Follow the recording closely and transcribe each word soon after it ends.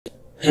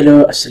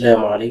Hello,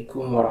 assalamu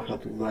alaikum wa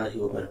rahmatullahi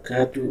wa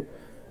barakatuh.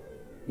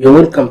 You're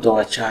welcome to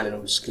our channel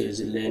of Skills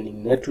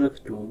Learning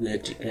Network to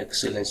get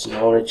excellent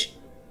knowledge.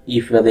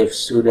 If you are the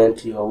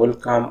student, you are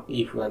welcome.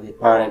 If you are the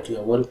parent, you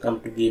are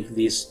welcome to give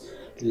this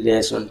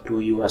lesson to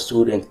your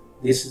student.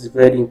 This is a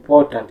very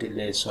important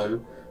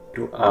lesson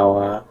to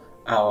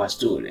our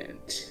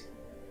student.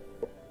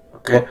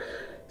 Okay,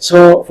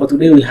 so for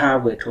today we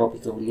have a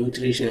topic of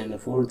nutrition and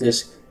food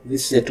test.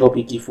 This is a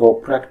topic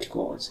for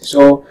practicals,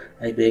 so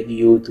I beg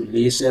you to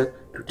listen,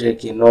 to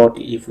take a note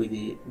if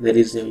there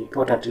is an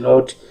important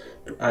note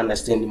to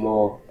understand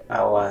more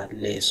our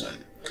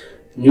lesson.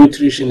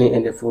 Nutrition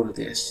and food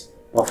test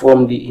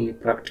performed in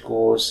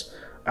practicals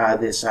are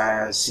the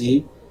science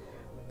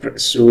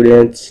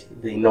students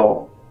they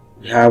know.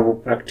 We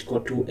have practical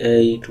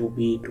 2A,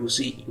 2B,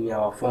 2C in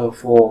our Form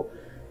 4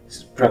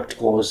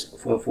 practicals,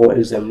 Form 4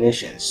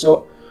 examinations.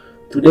 So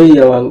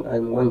today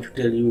I'm going to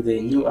tell you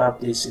the new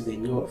updates, the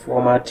new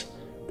format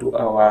to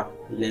our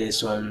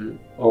lesson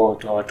or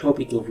to our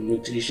topic of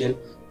nutrition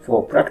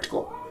for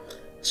practical.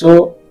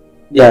 So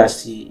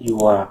yes,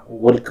 you are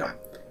welcome.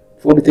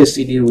 Food test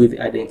deal with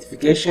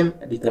identification,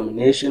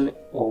 determination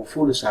of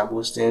food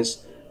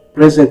substance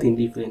present in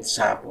different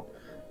sample.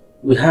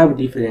 We have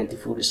different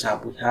food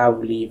sample. We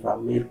have liver,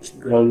 milk,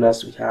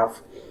 groundnuts, we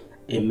have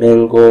a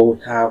mango,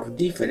 we have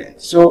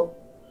different. So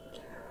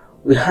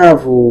we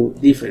have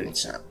different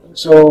samples.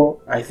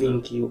 So I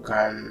think you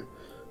can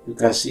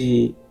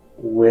see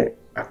where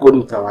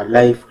according to our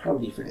life how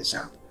different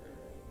samples.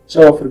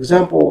 So for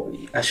example,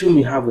 assume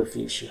you have a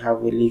fish, you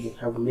have a liver, you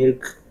have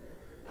milk.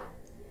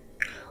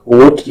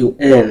 What you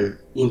earn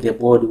in the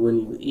body when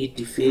you eat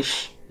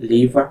fish,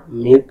 liver,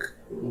 milk,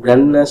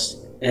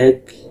 groundnuts,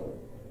 egg,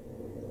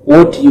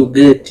 what you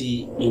get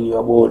in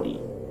your body.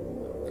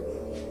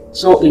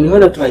 So in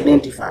order to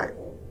identify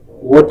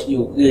what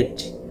you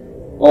get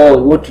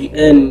or what you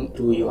earn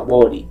to your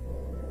body,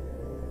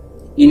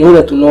 in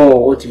order to know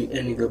what you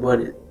earn in the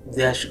body,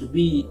 there should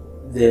be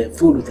the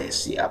food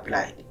test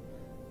applied.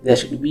 There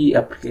should be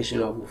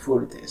application of the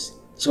food test.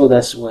 So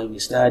that's why we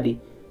study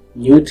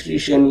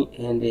nutrition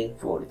and the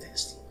food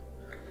test.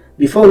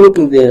 Before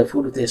looking at the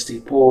food test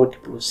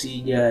report,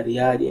 procedure,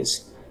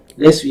 reagents,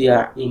 let's we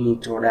are in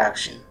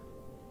introduction.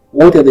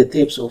 What are the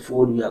types of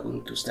food we are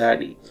going to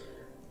study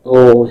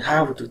or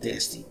have to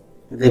test?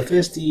 The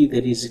first,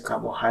 there is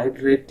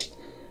carbohydrate.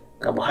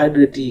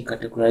 Carbohydrate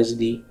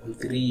categorized in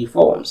 3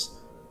 forms.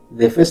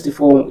 The first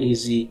form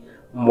is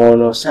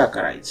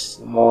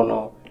monosaccharides.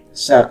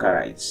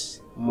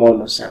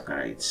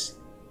 Monosaccharides.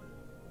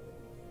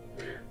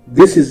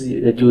 This is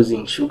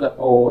reducing sugar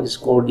or is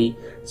called the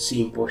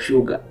simple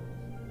sugar.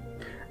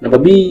 Number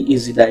B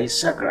is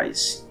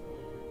disaccharides,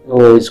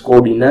 or is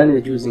called the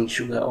non-reducing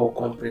sugar or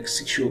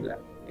complex sugar.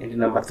 And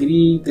number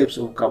 3 types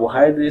of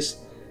carbohydrates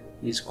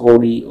is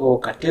called the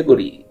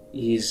category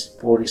is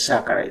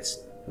polysaccharides.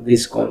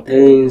 This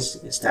contains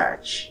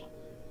starch.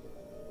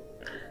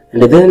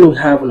 And then we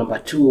have number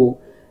 2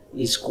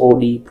 is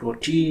called the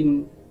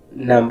protein.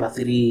 Number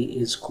 3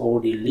 is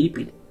called the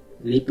lipid.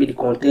 Lipid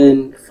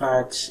contain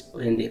fats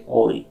and the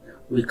oil.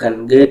 We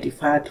can get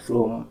fat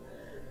from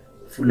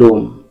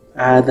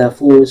other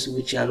foods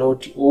which are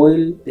not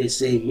oil. They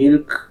say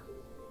milk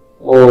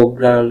or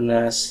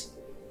groundnuts.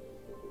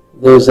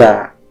 Those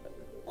are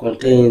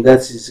contain, that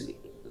is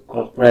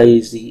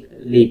comprise the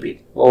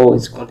lipid, or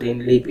it's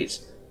contain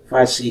lipids,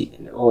 fatty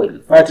and oil.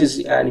 Fat is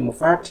the animal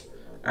fat,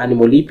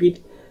 animal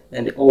lipid,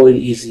 and the oil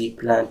is the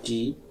plant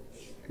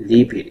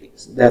lipid,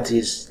 that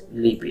is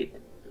lipid.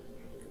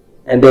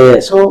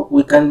 And so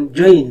we can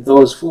join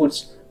those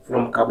foods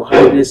from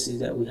carbohydrates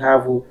that we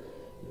have.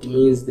 It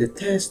means the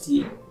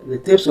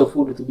types of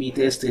food to be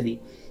tested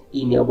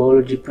in your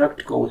biology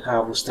practical. We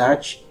have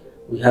starch,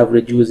 we have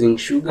reducing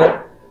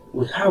sugar,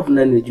 we have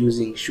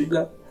non-reducing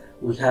sugar,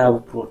 we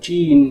have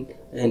protein,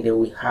 and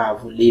we have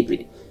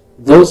lipid.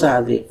 Those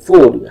are the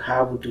food we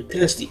have to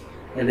test.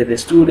 And the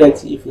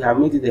students, if you have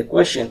made the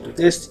question to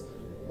test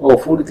or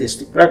food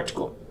test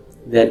practical,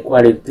 they are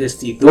required to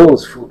test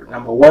those food.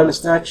 Number 1,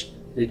 starch,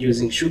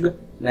 reducing sugar,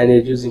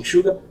 non-reducing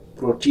sugar,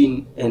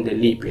 protein, and the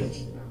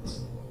lipid.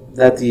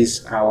 That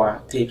is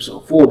our types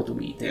of food to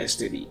be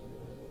tested.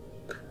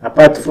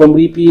 Apart from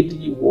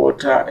lipid,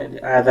 water, and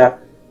other,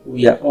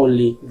 we are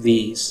only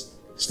these: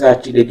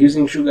 starch,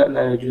 reducing sugar,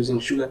 non-reducing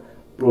sugar,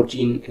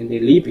 protein, and the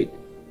lipid.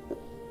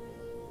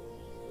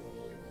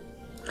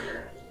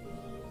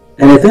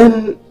 And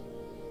then,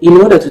 in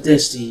order to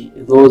test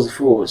those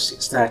foods,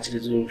 starch,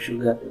 reducing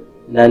sugar,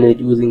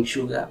 non-reducing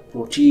sugar,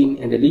 protein,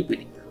 and the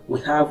lipid, we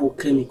have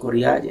chemical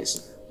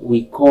reagents.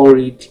 We call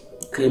it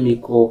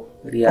chemical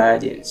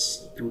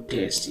reagents to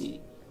test.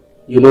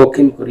 You know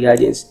chemical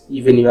reagents,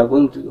 even if you are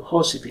going to the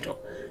hospital,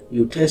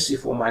 you test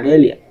for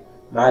malaria.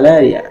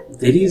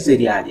 There is a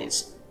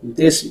reagents. You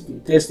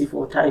test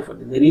for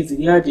typhoid. There is a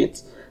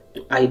reagent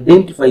to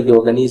identify the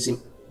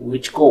organism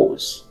which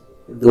cause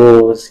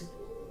those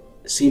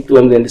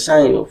symptoms and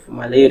signs of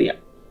malaria.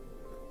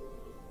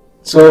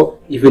 So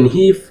even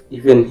here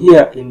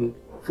in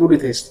food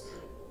test,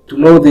 to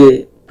know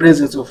the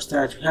presence of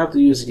starch, we have to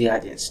use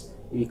reagents.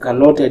 we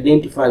cannot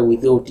identify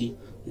without the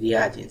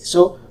reagent.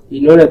 So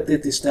in order to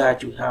take the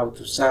starch, we have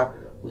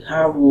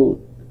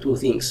two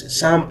things: a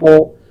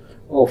sample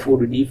of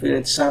food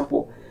different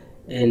sample,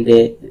 and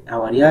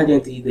our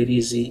reagent, there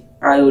is the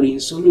iodine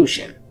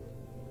solution.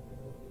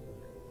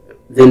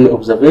 Then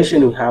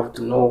observation, we have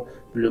to know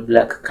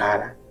blue-black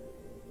color.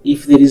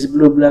 If there is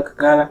blue-black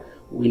color,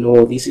 we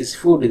know this is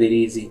food, there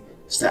is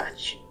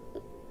starch.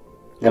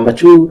 Number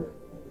 2,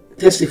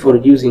 test for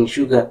reducing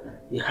sugar.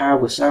 You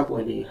have a sample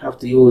and you have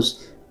to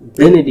use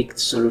Benedict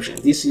solution.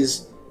 This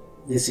is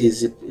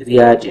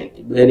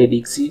reagent,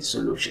 Benedict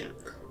solution.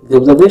 The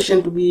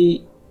observation to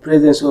be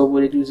presence of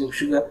reducing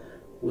sugar,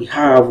 we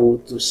have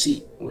to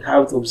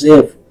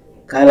observe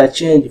color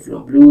change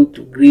from blue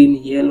to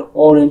green, yellow,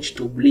 orange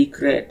to bleak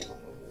red.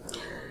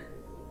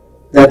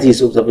 That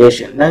is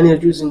observation.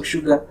 Non-reducing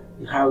sugar,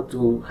 you have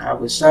to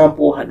have a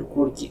sample,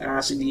 hydrochloric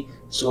acid,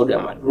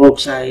 sodium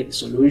hydroxide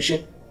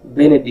solution,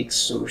 Benedict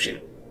solution.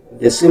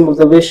 The same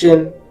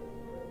observation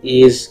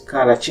is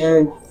color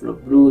change from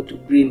blue to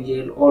green,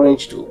 yellow,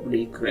 orange to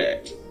bleak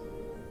red.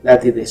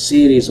 That is the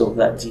series of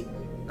that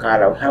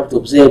color. We have to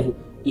observe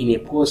in a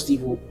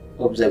positive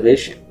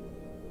observation.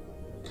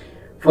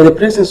 For the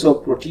presence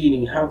of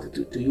protein, we have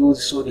to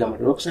use sodium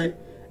hydroxide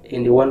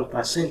and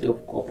 1%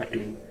 of copper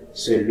 2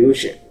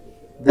 solution.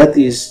 That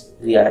is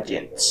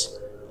reagents.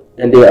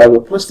 And our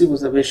positive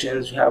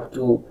observations, we have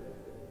to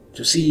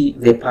see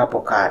the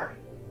purple color.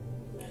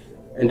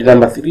 And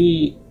number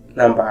 3,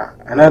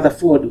 another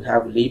food, we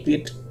have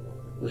lipid.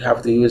 We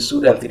have to use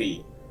Sudan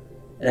 3.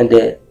 And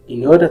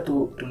in order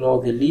to know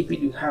the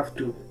lipid, you have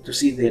to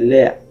see the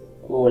layer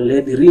or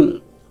lead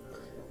ring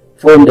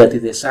formed at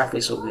the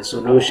surface of the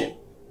solution.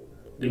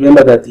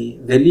 Remember that the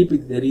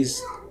lipid, there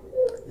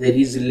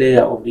is a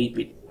layer of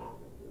lipid.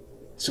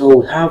 So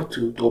we have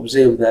to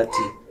observe that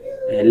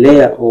a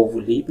layer of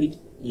lipid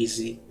is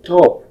the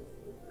top,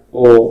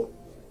 or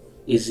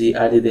is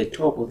at the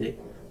top of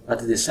at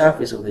the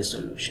surface of the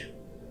solution.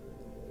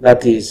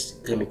 That is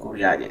chemical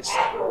reagents.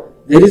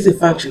 There is a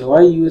function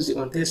why use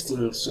on testing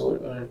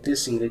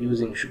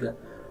reducing sugar,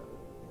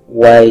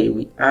 why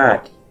we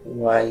add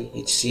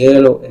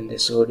HCl and the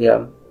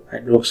sodium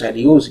hydroxide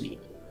usually.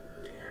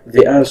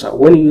 The answer,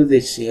 when you use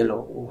HCl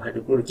or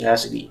hydrochloric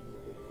acid,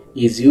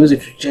 is used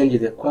to change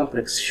the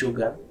complex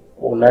sugar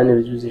or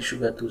non-reducing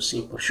sugar to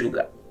simple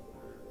sugar.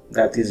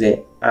 That is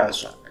the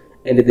answer.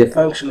 And the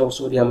function of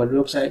sodium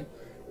hydroxide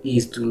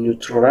is to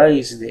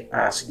neutralize the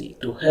acid,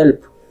 to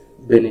help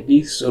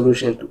Benedict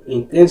solution to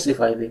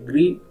intensify the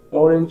green,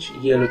 orange,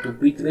 yellow to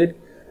brick red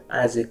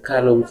as a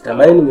color,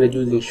 determining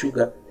reducing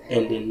sugar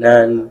and the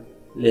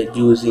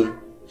non-reducing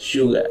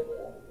sugar.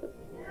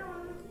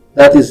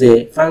 That is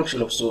a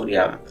function of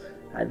sodium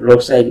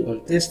hydroxide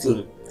on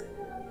testing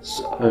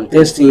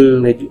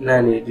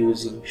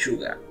non-reducing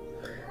sugar.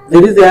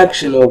 There is the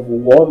action of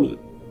warming.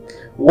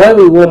 Why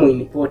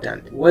warming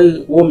important?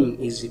 Why warming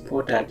is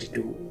important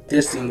to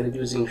testing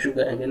reducing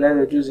sugar and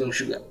non-reducing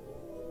sugar?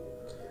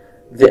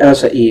 The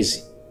answer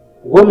is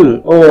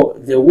warming, or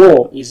the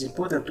warm, is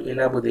important to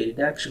enable the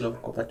reduction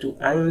of copper 2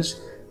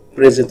 ions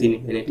present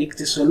in Benedict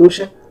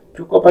solution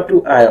to copper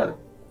 2 ion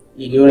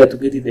in order to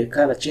get the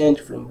color change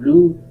from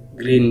blue,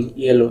 green,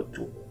 yellow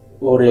to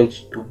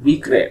orange to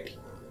brick red.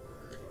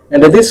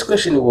 And this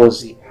question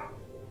was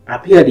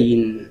appeared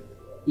in,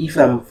 if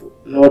I'm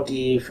not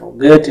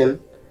forgetting,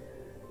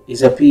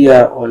 is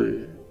appear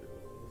on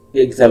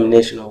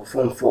examination of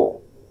Form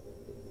 4.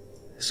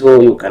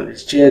 So you can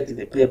check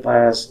the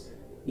papers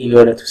in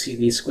order to see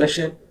this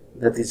question.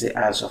 That is the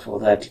answer for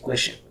that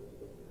question.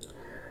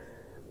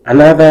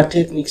 Another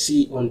technique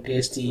on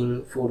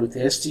testing food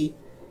testing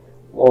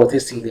or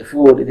testing the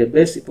food, the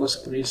basic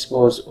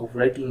principles of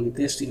writing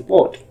the test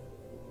report.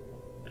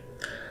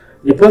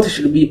 Report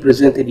should be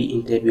presented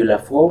in tabular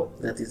form.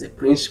 That is the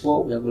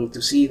principle. We are going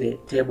to see the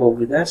table of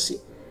results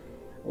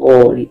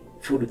or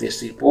food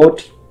test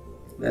report.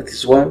 That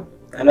is one.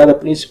 Another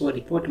principle,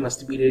 report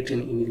must be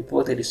written in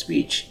reported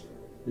speech.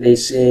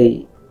 Let's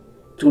say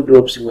 2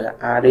 drops were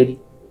added,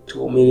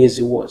 2 minutes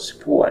was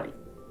poured.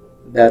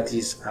 That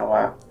is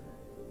our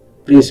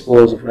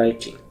principles of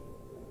writing.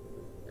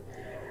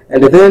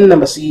 And then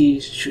number C,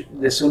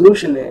 the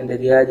solution and the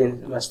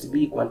reagent must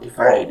be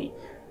quantified.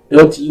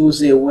 Don't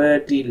use a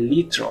word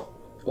liter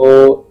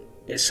or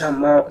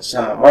some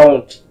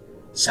amount,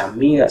 some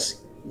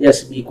minutes.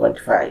 Just be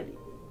quantified.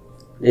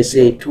 Let's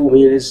say 2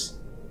 minutes,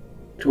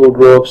 2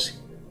 drops,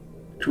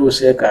 2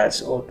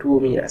 seconds, or 2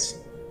 minutes.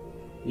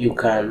 You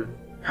can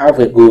have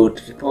a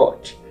good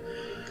report.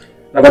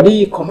 Number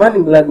D,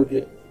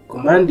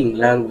 commanding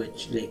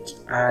language like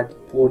add,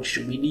 put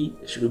should be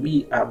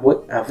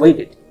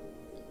avoided.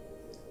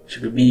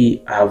 Should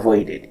be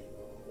avoided.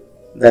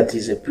 That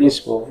is a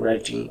principle of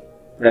writing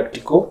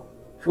practical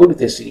food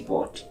test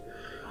report.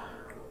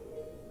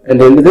 And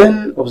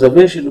then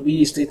observation will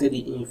be stated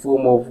in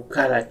form of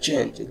color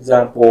change.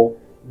 Example,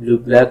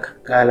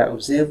 blue-black color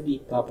observed,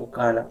 purple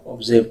color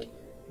observed.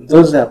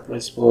 Those are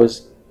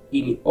principles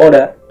in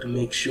order to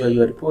make sure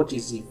your report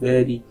is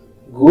very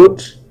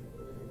good,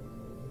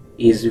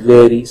 is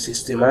very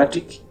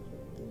systematic,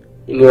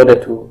 in order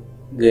to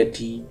get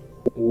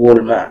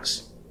whole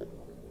marks.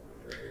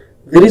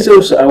 There is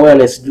also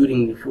awareness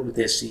during the food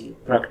test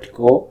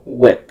practical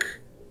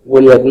work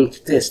when you are going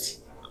to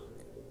test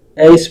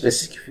A,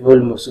 specific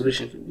volume of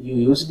solution you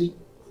used,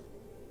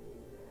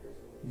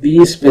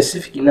 B,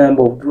 specific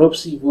number of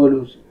drops,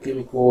 volumes,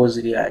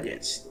 chemicals,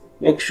 reagents.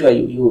 Make sure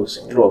you use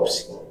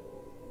drops,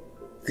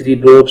 3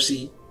 drops,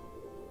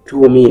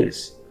 2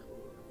 mils.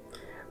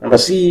 Number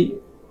C,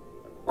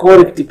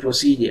 correct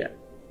procedure.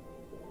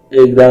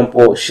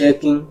 Example,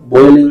 shaking,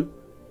 boiling,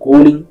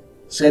 cooling,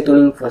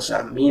 settling for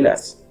some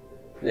minutes.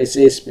 Let's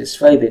say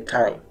specify the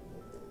time,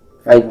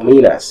 5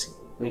 minutes.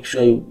 Make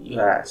sure you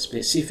are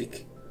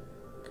specific.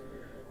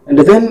 And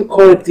then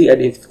correct the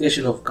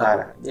identification of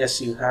color. Yes,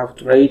 you have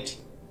to write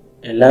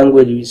a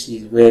language which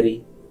is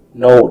very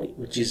known,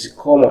 which is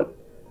common.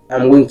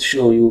 I'm going to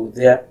show you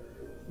there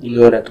in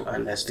order to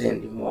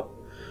understand more.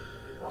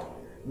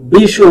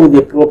 Be sure with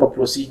the proper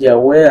procedure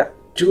where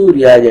 2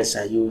 reagents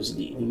are used,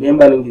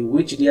 remembering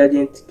which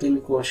reagent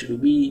chemical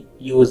should be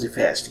used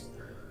first.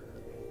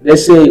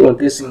 Let's say on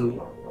testing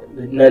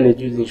the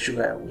non-reducing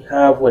sugar, we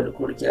have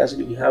hydrochloric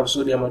acid, we have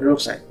sodium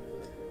hydroxide.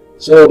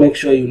 So make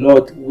sure you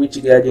note which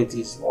reagent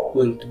is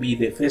going to be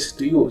the first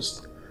to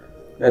use.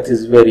 That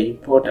is very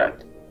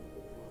important.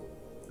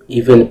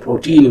 Even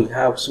protein, we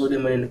have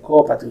sodium and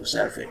copper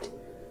sulfate.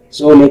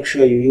 So make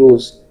sure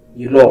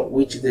you know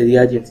which the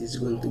reagent is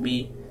going to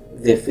be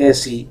the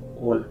first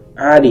on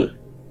adding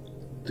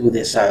to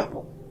the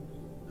sample.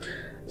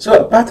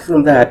 So apart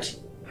from that,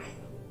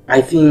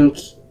 I think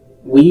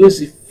we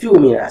use a few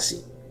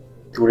minutes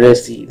to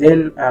rest.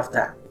 Then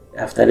after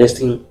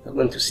resting, we're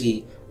going to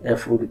see a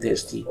food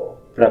test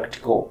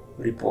practical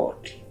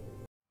report.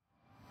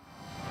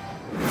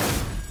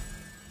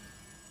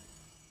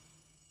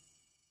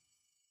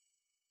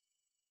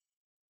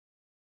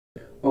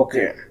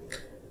 Okay,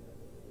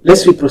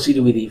 let's proceed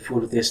with the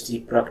food test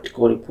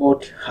practical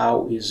report.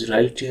 How is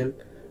written,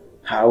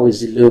 how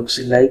is it looks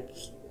like,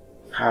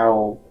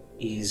 how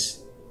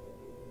is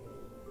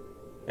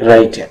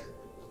written.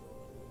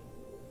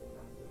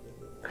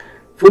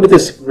 Food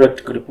test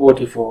practical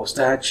report for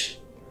starch.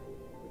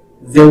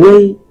 The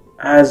way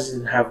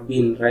as have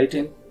been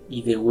written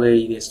is the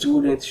way the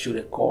student should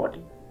record.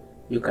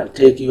 You can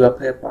take your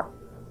paper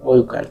or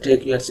you can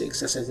take your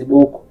exercise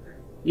book.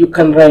 You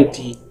can write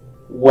it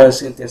one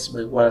sentence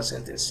by one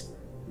sentence,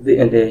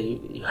 and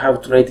you have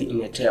to write it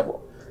in a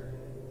table.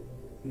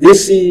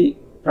 This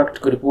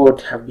practical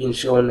report have been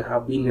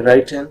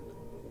written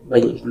by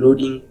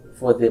including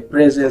for the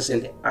presence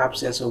and the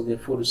absence of the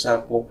food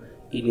sample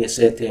in a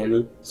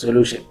certain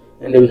solution,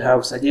 and we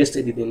have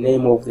suggested the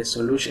name of the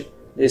solution.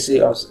 Let's say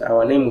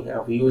our name, we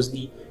have used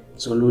the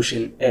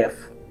solution F.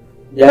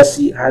 Just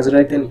as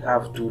written, you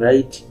have to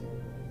write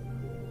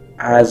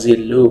as you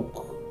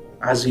look.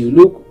 As you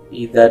look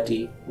is that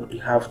what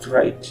you have to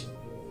write.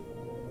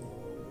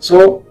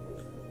 So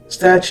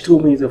starch 2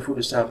 ml of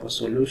food sample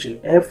solution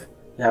F.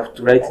 You have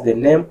to write the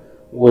name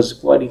was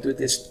poured into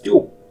test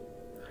tube.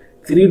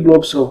 3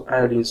 drops of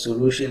iodine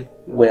solution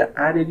were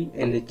added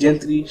and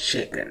gently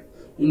shaken.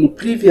 In the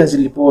previous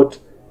report,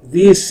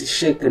 this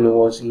shaken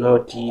was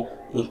not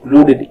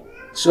included,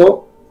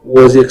 so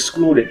was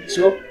excluded.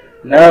 So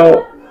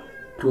now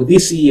to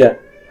this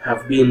year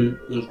have been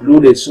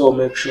included, so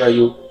make sure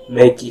you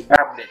make it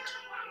update.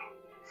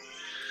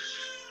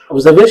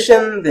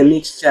 Observation: the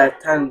mixture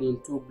turned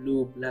into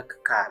blue-black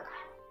color.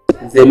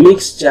 The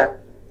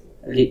mixture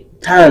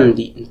turned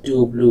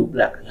into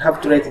blue-black. You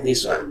have to write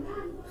this one.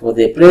 For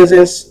the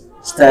presence,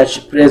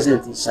 starch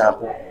present in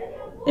sample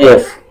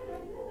F.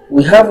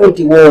 We haven't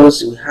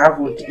was, we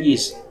haven't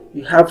is.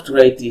 You have to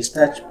write the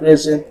starch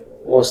present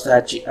or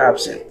starch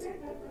absent.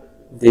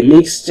 The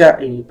mixture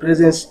in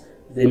presence,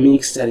 the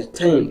mixture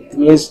retained. It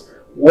means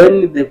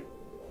when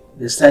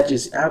the starch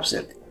is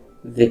absent,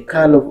 the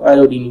color of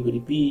iodine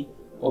will be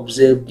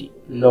observed,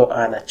 no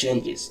other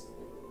changes.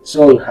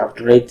 So you have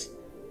to write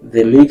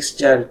the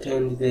mixture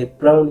retained the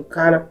brown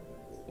color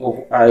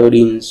of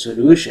iodine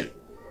solution.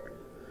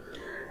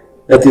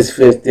 That is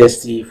first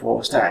test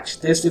for starch.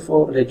 Test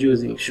for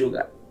reducing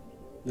sugar.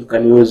 You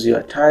can use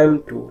your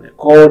time to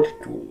record,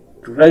 to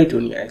write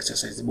on your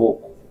exercise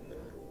book.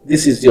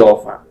 This is the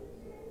offer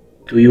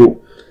to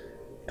you.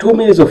 2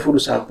 mils of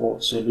food sample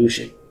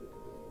solution.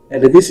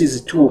 And this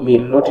is 2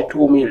 mil, not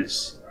 2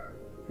 mils.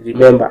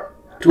 Remember,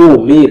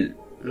 2 mil,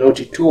 not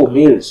 2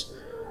 mils.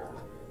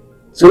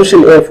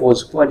 Solution F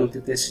was poured into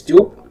test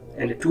tube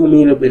and 2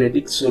 mil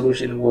Benedict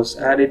solution was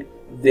added,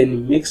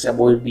 then mix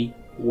boiled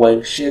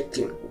while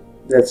shaking.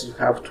 That you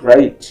have to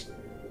write,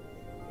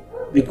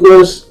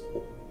 because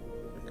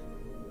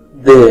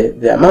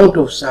the amount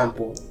of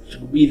sample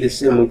should be the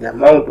same with the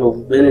amount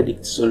of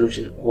Benedict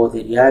solution or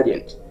the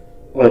reagent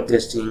on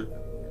testing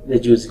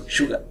reducing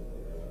sugar.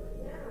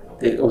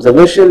 The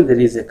observation: there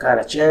is a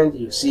color change.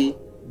 You see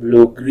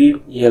blue,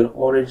 green, yellow,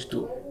 orange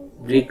to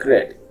brick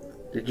red.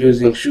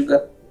 Reducing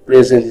sugar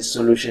present in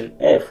solution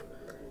F.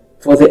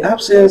 For the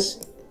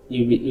absence,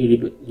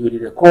 you will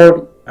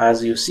record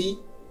as you see.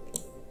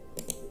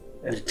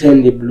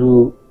 Retain the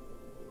blue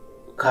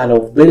color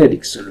of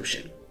Benedict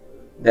solution,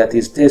 that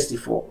is tested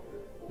for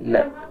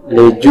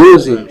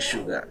reducing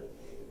sugar.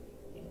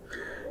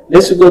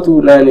 Let's go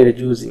to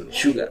non-reducing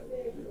sugar.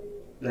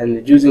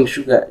 Non-reducing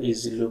sugar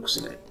is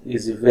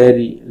a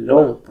very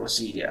long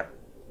procedure.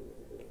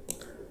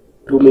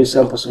 2 ml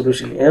sample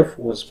solution F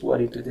was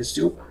poured into the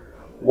tube.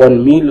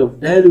 1 ml of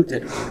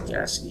diluted folic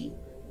acid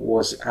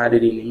was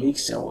added in the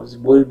mixture, was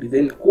boiled,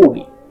 then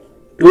cooled.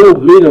 2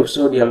 ml of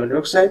sodium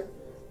hydroxide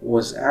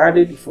was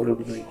added,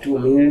 followed by 2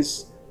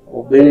 ml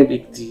of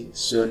Benedict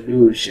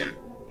solution.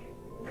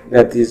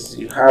 That is,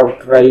 you have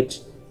to write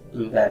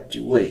in that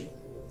way.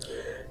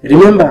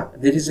 Remember,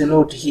 there is a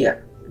note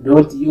here.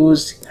 Don't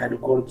use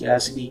hydrochloric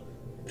acid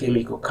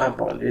chemical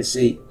compound. Let's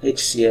say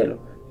HCl.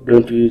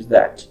 Don't use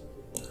that.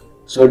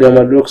 Sodium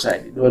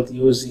hydroxide. Don't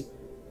use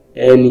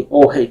any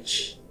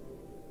OH.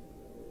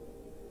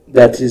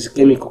 That is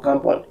chemical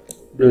compound.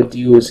 Don't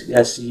use.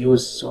 Just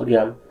use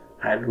sodium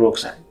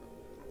hydroxide.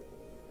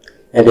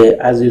 And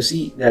as you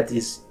see, that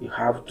is, you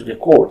have to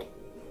record.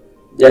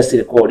 Just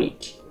record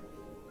it.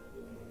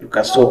 You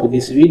can stop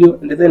this video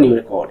and then you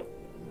record.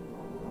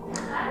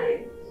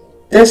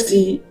 Test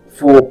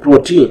for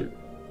protein.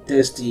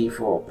 Test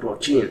for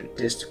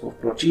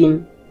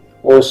protein.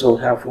 Also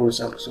have full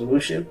sample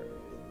solution.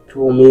 2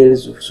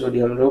 ml of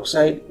sodium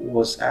hydroxide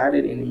was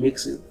added in the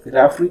mix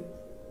thoroughly.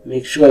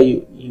 Make sure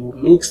you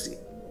mixed it.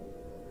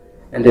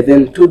 And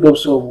then 2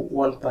 drops of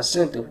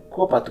 1% of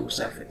copper 2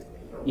 sulfate.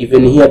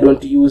 Even here,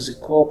 don't use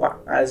copper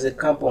as a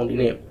compound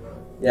name.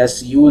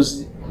 Just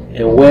use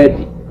a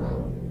word.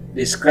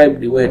 Describe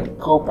the word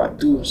copper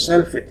 2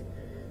 sulfate.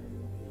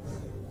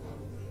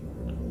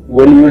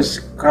 When you use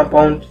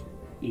compound,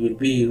 you will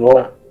be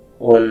wrong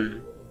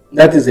on.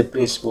 That is the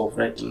principle of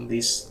writing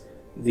this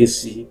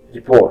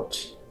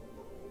report.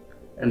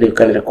 And you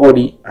can record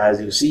it as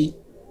you see.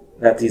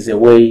 That is the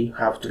way you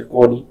have to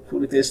record it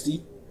for the test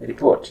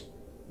report.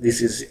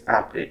 This is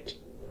update.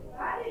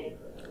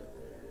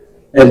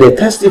 And the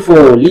test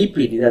for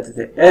lipid, that is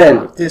the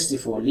end. Test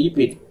for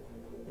lipid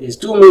is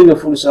 2 ml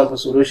of full sample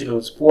solution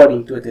was poured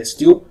into a test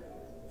tube.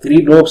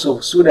 3 drops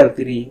of Sudan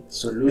 3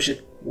 solution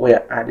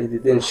were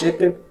added, then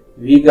shaken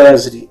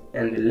vigorously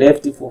and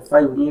left for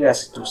 5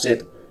 minutes to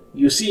settle.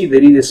 You see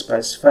there is a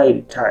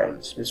specified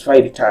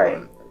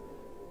time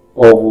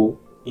of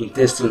in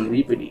testing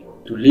lipid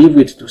to leave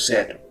it to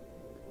settle.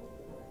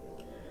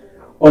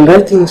 On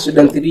writing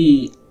Sudan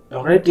 3,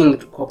 on writing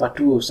copper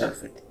 2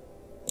 sulfate,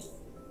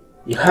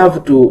 you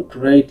have to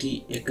write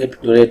a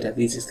capital letter.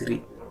 This is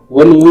 3.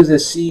 When you use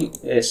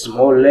a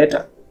small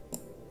letter,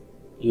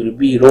 you will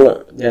be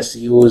wrong. Just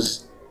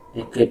use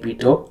a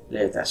capital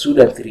letter.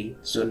 Sudan 3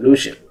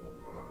 solution.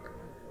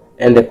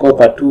 And the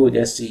copper 2,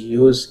 just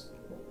use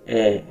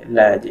a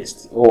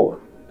largest or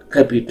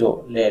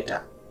capital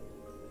letter.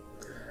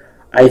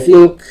 I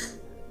think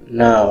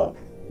now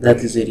that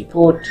is a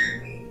report.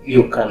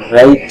 You can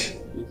write,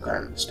 you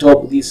can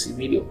stop this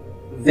video,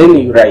 then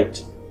you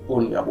write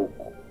on your book.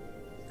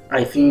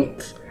 I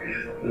think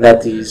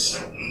that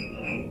is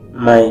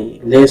my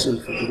lesson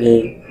for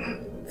today.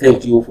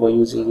 Thank you for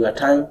using your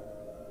time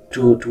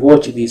to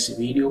watch this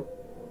video.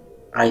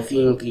 I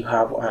think you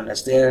have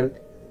understand,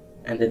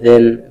 and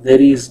then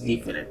there is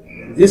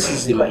different. This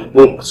is my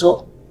book,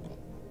 so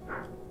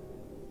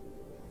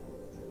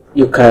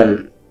you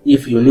can,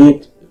 if you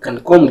need, you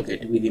can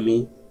communicate with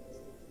me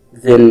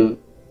then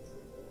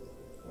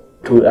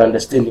to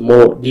understand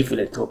more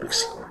different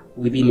topics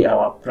within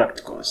our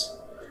practicals.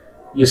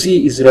 You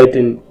see, it's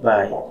written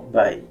by what?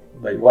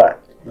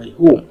 By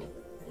whom?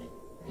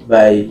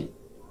 By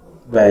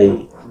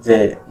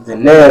the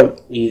name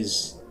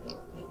is,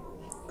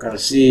 you can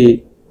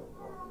see,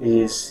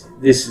 is,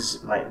 this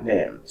is my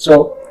name.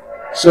 So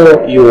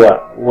you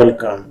are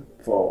welcome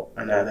for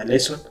another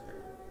lesson.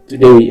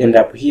 Today we end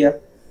up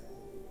here.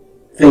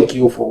 Thank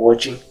you for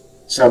watching.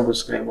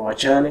 Subscribe our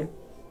channel,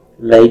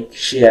 like,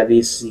 share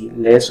this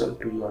lesson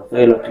to your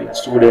fellow, to your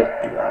student,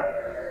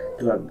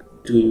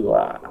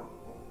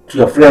 to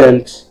your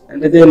friends,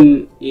 and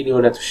then in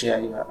order to share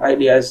your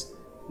ideas,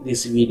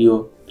 this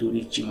video to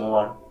reach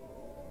more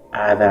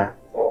other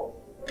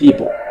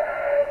people.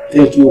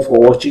 Thank you for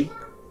watching.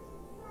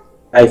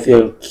 I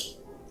think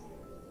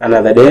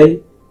another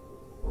day,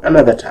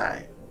 another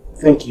time.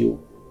 Thank you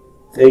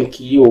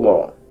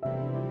more.